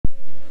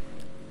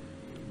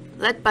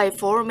led by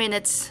 4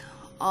 minutes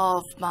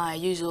of my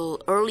usual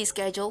early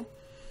schedule.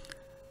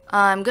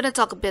 I'm gonna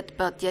talk a bit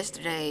about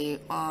yesterday.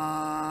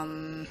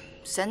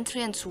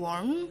 Sentry and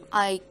Swarm.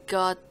 I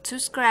got 2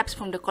 scraps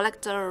from the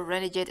collector.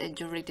 Renegade and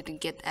Jury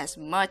didn't get as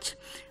much,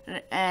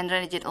 and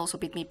Renegade also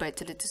beat me by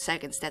 22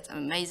 seconds. That's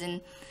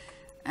amazing.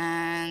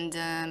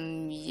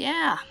 And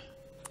yeah,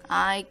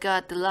 I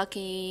got the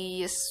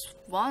luckiest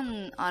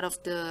one out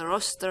of the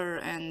roster,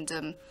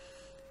 and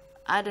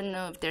I don't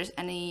know if there's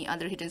any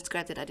other hidden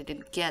scrap that I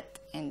didn't get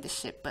in the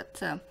ship,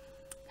 but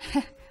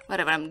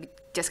whatever, I'm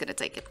just gonna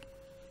take it.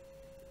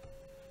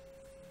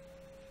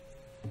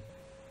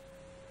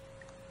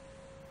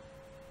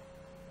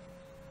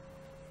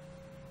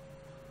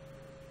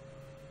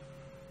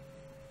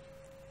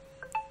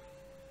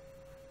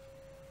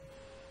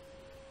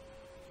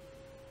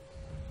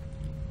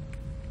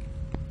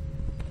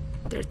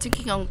 They're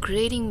thinking on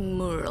creating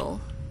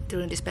mural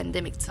during these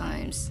pandemic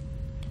times.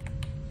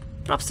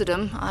 Props to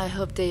them. I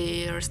hope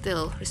they are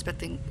still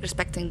respecting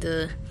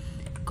the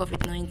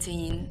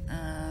COVID-19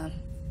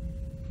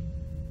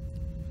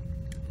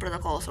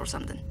 protocols or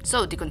something.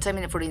 So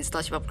decontaminate for the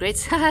install ship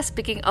upgrades.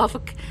 speaking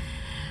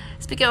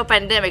of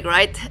pandemic,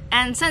 right?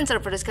 And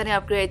sensor for the scanning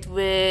upgrade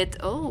with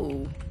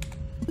Kyle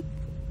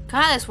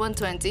is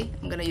 120.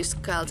 I'm gonna use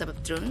Kyle type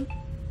of drone.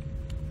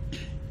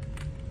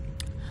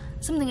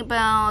 Something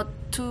about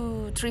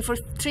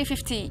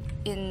 350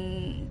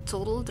 in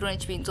total, drone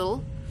HP in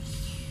total.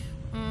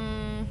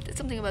 That's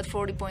something about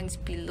 40 points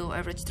below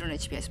average drone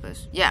HP, I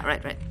suppose. Yeah,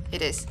 right,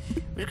 it is.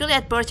 We're currently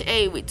at Barge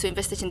A with 2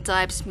 infestation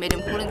types,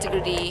 medium hull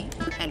integrity,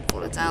 and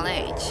volatile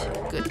age.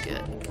 Good.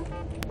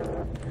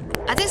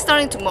 I think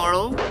starting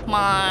tomorrow,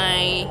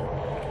 my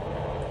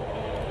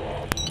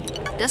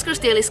Duskers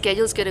Daily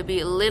schedule is gonna be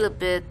a little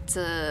bit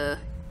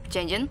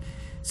changing.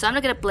 So I'm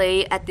not gonna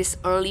play at this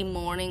early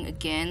morning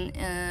again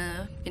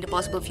in the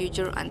possible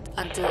future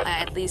until I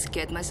at least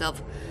get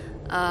myself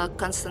a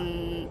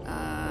constant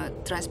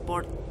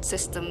transport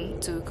system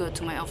to go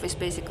to my office,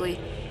 basically.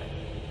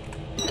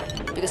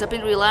 Because I've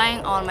been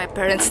relying on my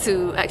parents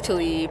to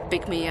actually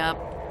pick me up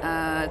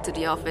to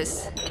the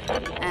office,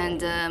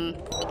 and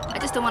I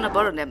just don't want to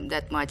bother them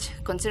that much,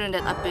 considering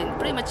that I've been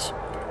pretty much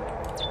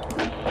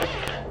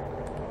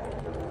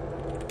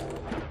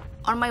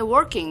on my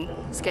working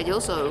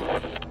schedule, so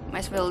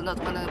might as well not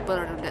want to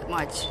bother them that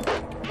much.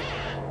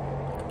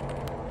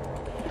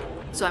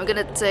 So I'm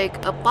gonna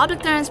take a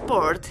public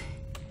transport,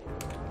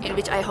 in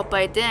which I hope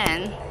by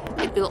then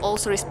it will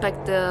also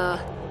respect the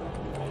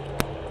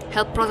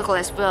health protocol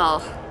as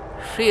well.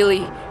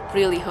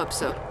 Really hope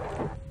so.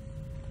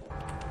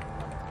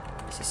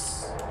 This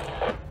is...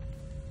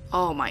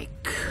 oh my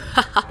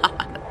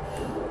god.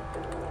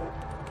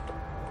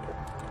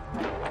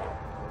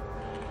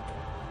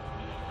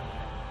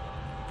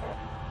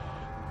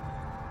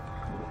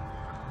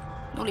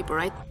 No leaper,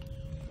 right?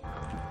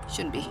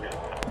 Shouldn't be.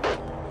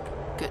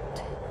 Good.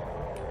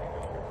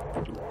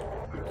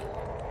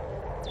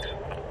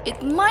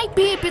 It might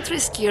be a bit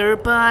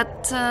riskier,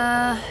 but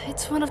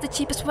it's one of the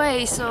cheapest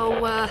ways, so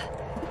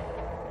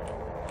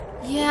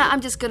yeah,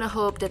 I'm just gonna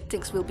hope that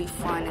things will be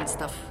fine and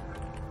stuff.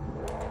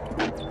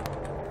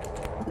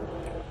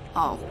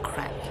 Oh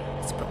crap,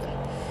 it's broken.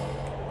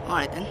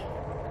 Alright then.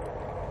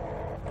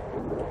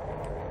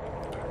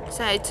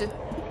 Side 2. I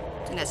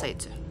think that's side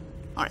 2.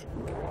 Alright.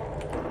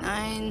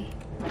 9.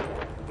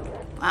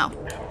 Wow.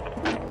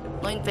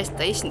 No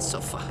infestation so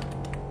far.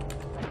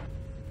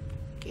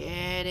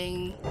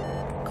 Getting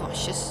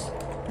cautious.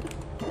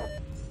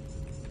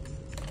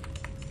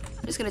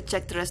 I'm just gonna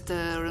check the rest of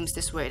the rooms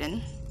this way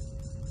then.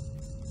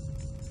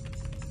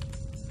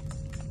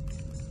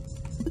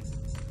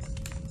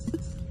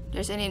 If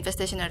there's any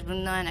infestation at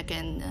room 9, I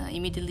can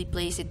immediately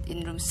place it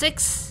in room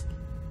 6.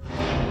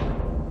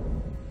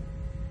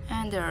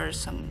 And there are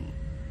some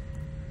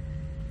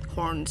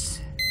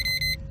horns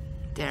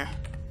there.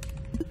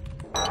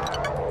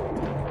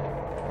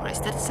 Or is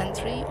that a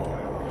sentry or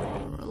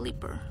a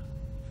leaper?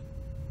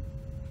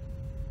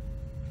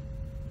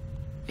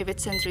 If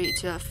it's sentry, it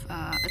should have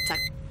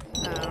attacked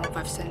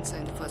 5 sensor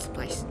in the first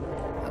place.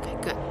 Okay,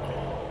 good.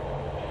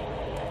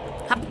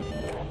 Hup.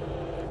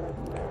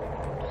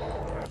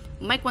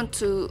 Might want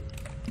to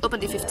open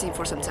the 15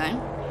 for some time.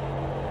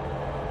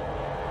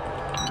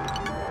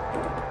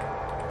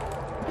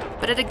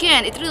 But then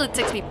again, it really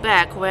takes me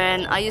back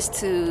when I used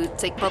to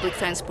take public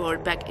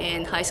transport back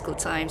in high school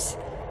times.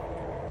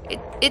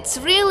 It's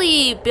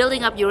really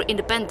building up your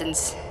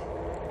independence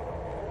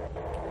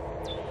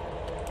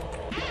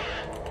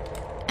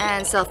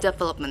and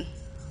self-development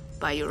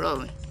by your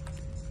own.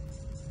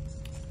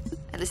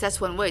 At least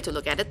that's one way to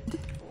look at it.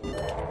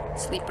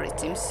 Sleeper, it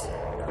seems.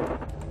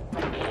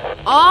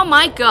 Oh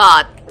my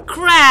god!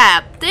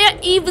 Crap! They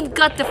even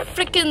got the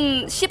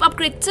freaking ship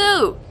upgrade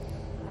too!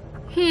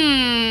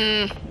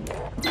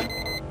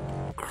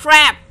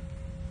 Crap!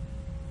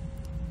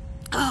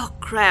 Oh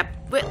crap!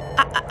 Wait,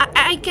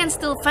 I can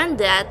still fend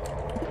that.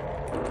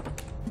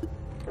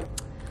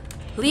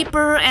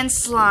 Leaper and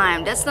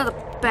slime. That's not the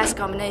best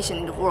combination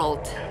in the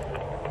world.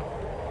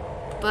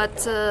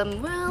 But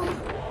well,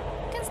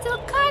 still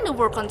kind of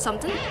work on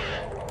something.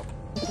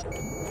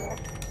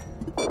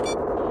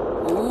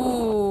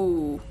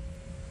 Ooh.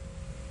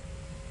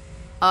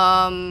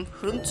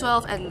 Room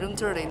 12 and room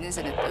 13,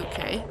 isn't it?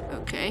 Okay,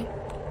 okay.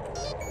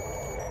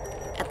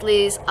 At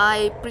least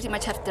I pretty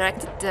much have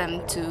directed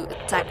them to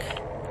attack.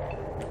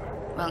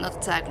 Well, not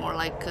attack, more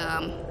like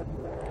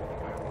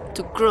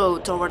to grow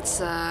towards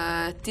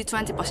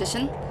D20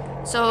 position.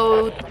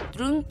 So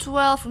room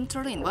 12, room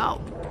 13.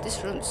 Wow,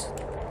 these rooms.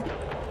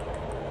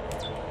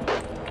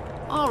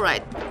 All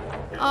right.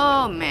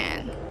 Oh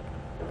man.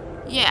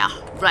 Yeah,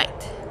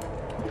 right.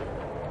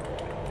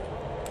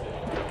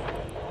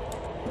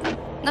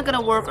 Not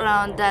gonna work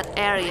around that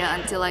area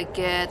until I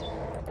get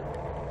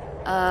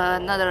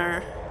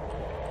another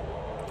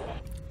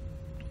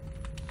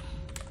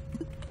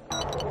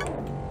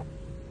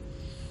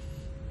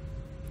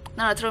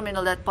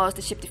terminal that powers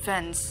the ship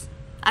defense.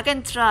 I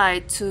can try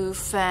to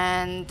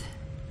fend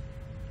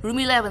room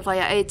 11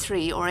 via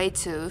A3 or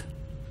A2,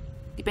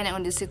 depending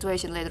on the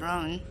situation later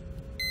on.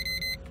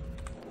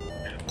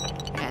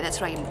 Yeah,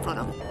 that's right in front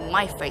of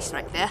my face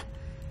right there.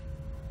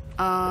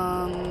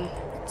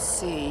 Let's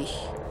see.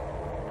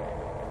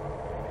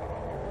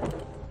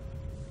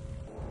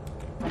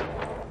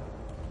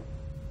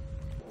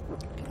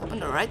 Open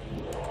the right.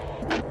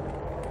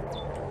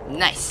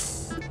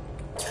 Nice.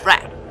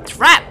 Trap,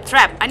 trap,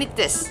 trap. I need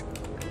this.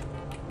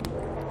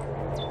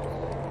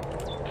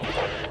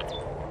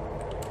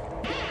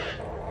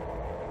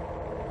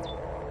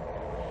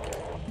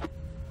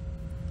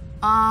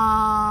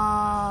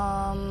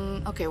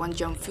 Okay, one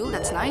jump fuel,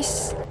 that's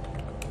nice.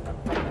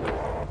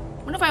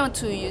 Wonder if I want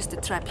to use the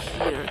trap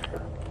here.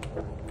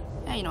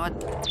 Yeah, you know what?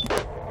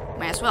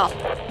 Might as well.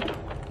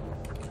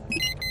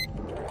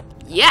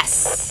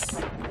 Yes!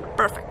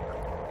 Perfect.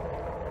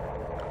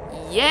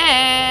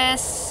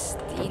 Yes!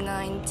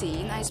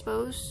 D19, I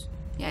suppose.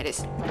 Yeah, it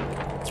is.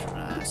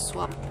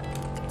 Swap.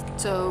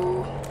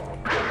 So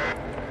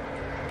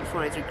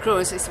before it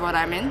recrows is what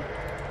I'm in.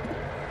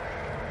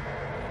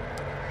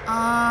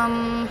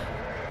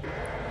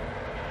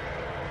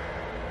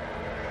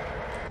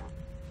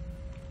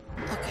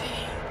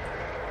 Okay.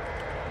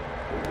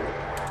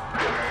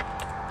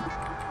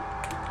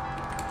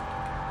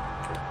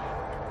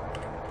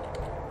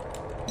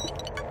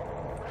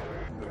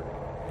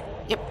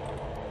 Yep.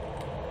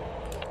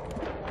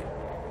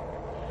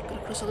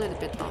 Gonna cross a little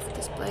bit off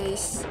this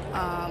place.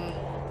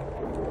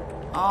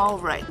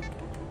 Alright.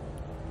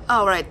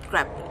 Alright,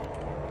 crap.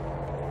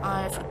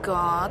 I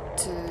forgot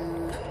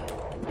to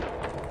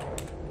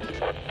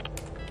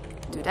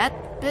do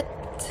that bit,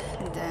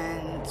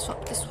 then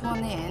swap this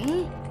one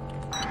in.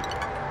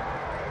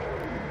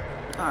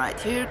 Alright,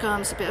 here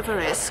comes a bit of a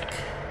risk.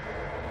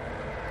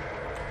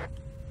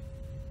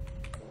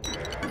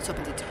 Let's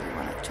open the other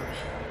one actually.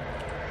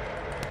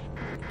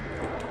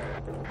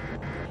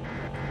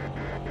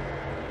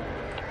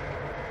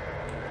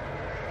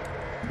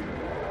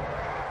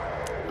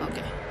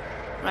 Okay.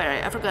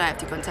 Right, I forgot I have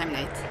to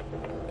contaminate.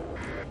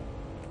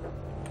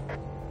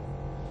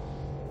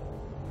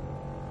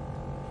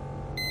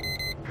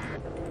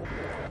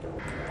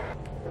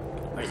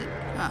 Where is it?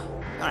 Ah,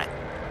 alright.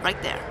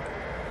 Right there.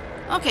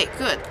 Okay,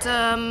 good.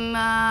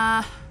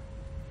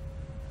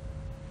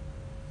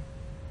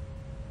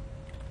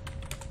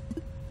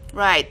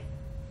 Right.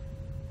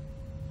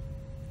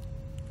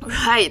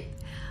 Right.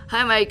 How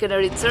am I gonna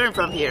return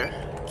from here?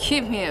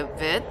 Give me a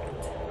bit.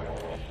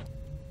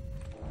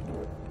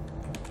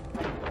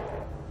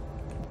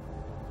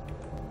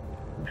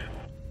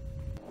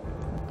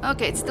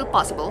 Okay, it's still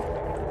possible.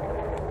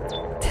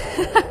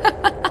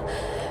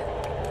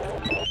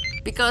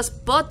 Because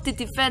both the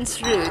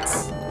defense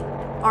routes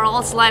are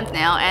all slimed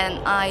now, and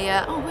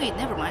I... oh wait,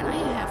 never mind. I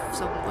have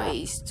some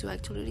ways to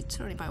actually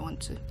return if I want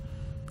to.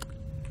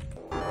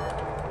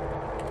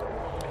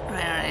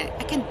 Right.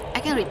 I can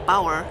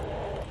repower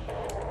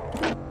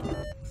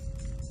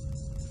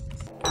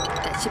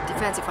that ship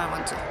defense if I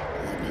want to.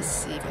 Let me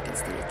see if I can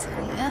still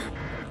return. Yeah,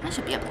 I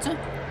should be able to.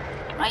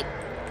 Right.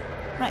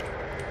 Right.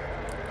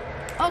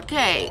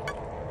 Okay.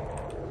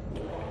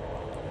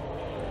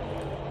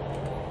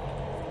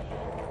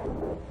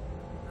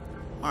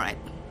 Alright.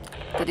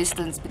 The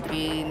distance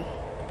between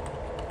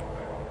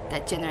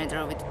that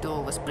generator with the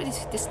door was pretty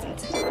distant.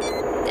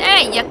 There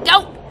you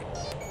go!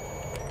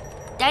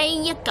 There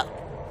you go!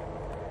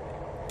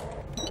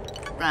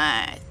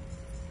 Right.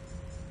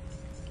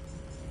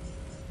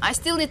 I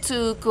still need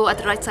to go at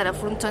the right side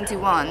of room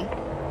 21.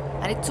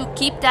 I need to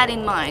keep that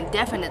in mind,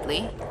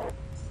 definitely.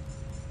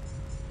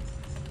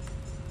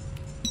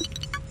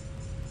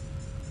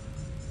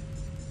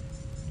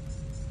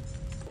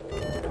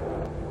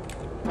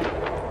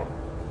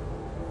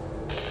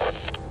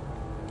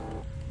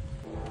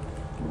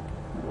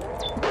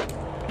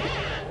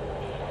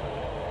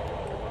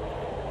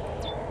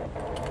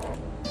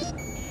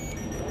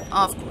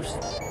 Of course.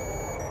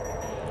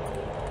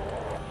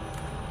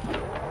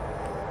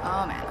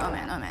 Oh man, oh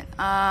man, oh man.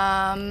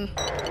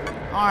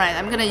 Alright,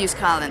 I'm gonna use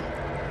Colin.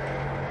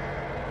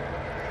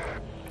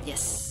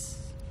 Yes.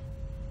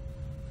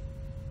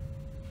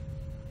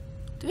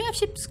 Do we have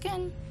ship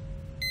scan?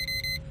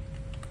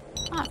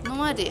 I have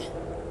no idea.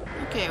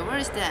 Okay, where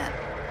is that?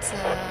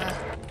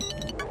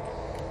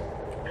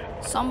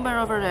 Somewhere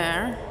over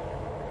there.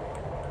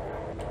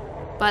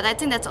 But I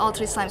think that's all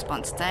 3 slime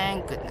spawns.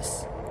 Thank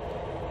goodness.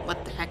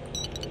 What the heck?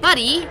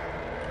 Buddy!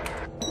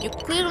 You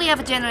clearly have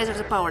a generator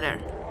of power there.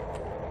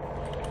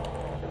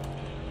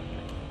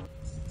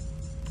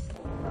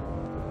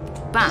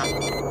 Bam!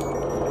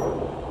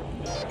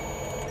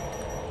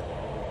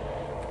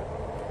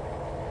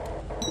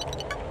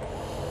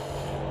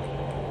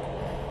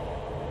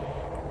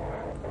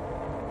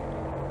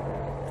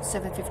 It's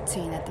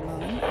 7:15 at the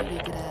moment.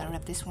 We're gonna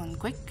wrap this one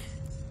quick.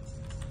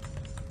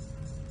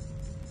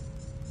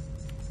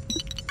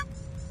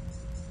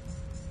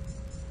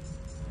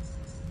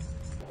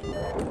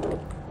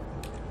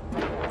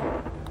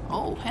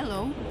 Oh,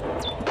 hello.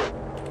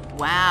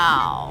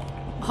 Wow.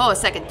 Oh, a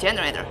second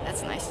generator.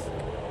 That's nice.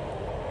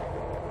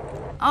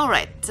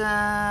 Alright,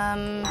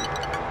 I'm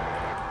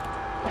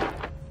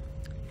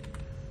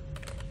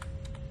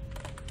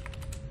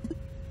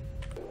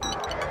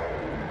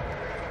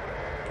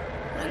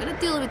gonna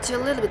deal with you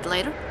a little bit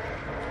later.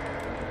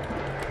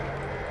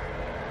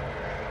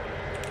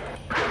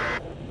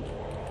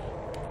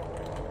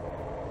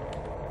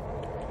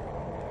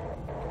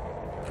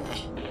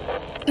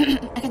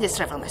 I can just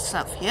travel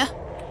myself here.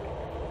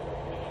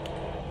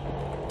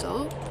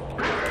 So,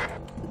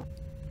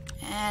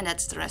 and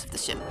that's the rest of the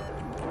ship.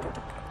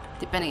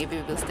 Depending if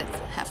we will still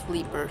have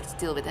Leaper to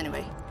deal with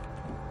anyway.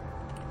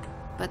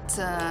 But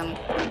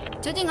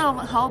judging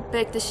on how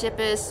big the ship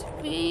is,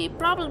 we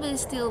probably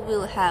still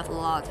will have a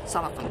lot,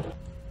 some of them.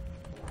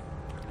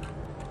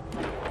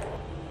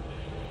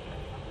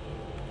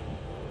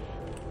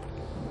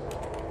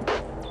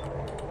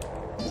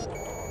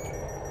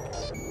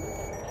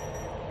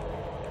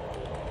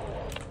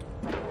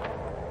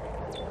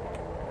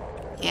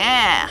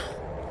 Yeah!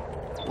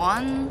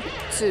 1,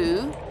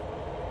 2.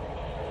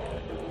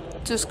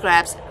 2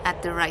 scraps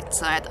at the right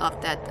side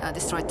of that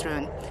destroyed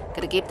throne.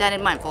 Gotta keep that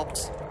in mind,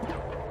 folks.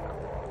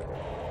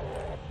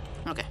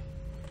 Okay.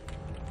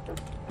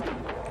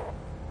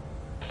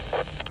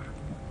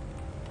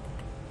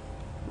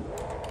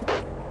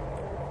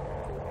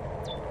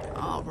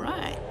 All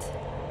right.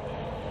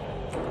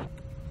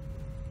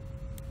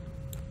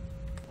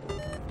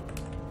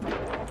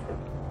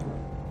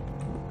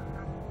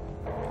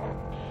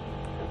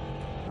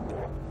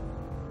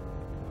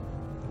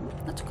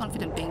 Not too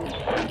confident being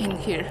in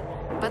here.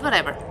 But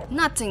whatever,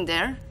 nothing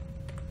there.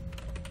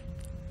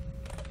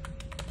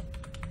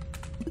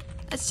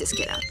 Let's just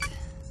get out.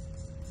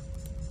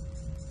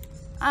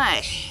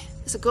 Aye,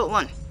 it's a good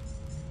one.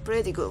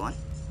 Pretty good one.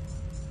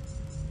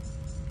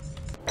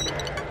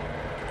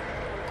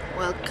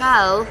 Well,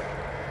 Kyle,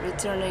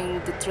 returning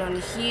the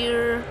throne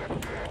here.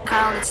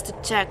 Kyle needs to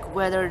check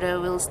whether there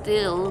will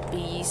still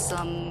be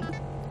some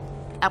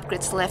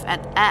upgrades left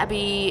at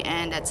Abbey,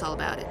 and that's all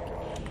about it.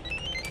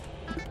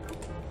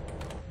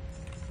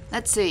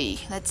 Let's see.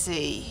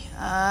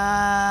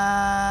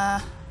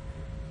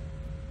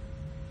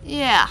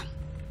 Yeah.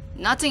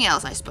 Nothing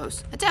else, I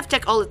suppose. I have to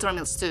check all the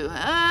terminals too.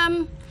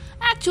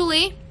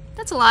 Actually,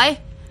 that's a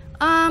lie.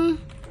 I'm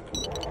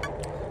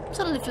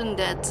suddenly feeling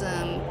that,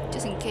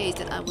 just in case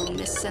that I will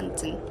miss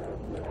something.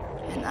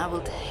 And I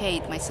would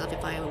hate myself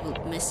if I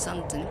would miss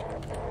something.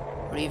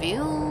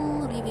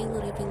 Reveal.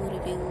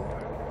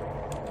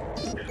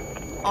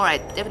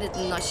 Alright,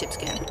 definitely no ship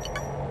scan.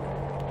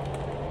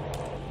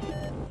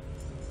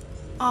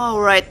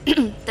 Alright,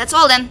 that's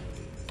all then.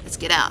 Let's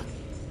get out.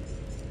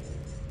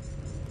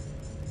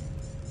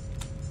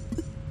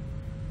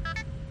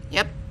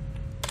 Yep.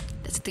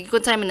 That's the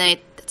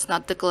decontaminate, that's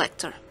not the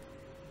collector.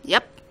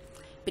 Yep.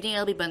 Bidding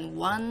will be been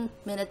 1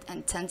 minute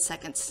and 10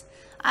 seconds.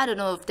 I don't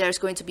know if there's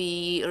going to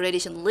be a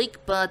radiation leak,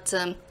 but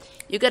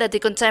you gotta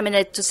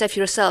decontaminate to save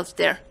yourself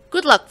there.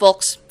 Good luck,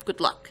 folks.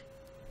 Good luck.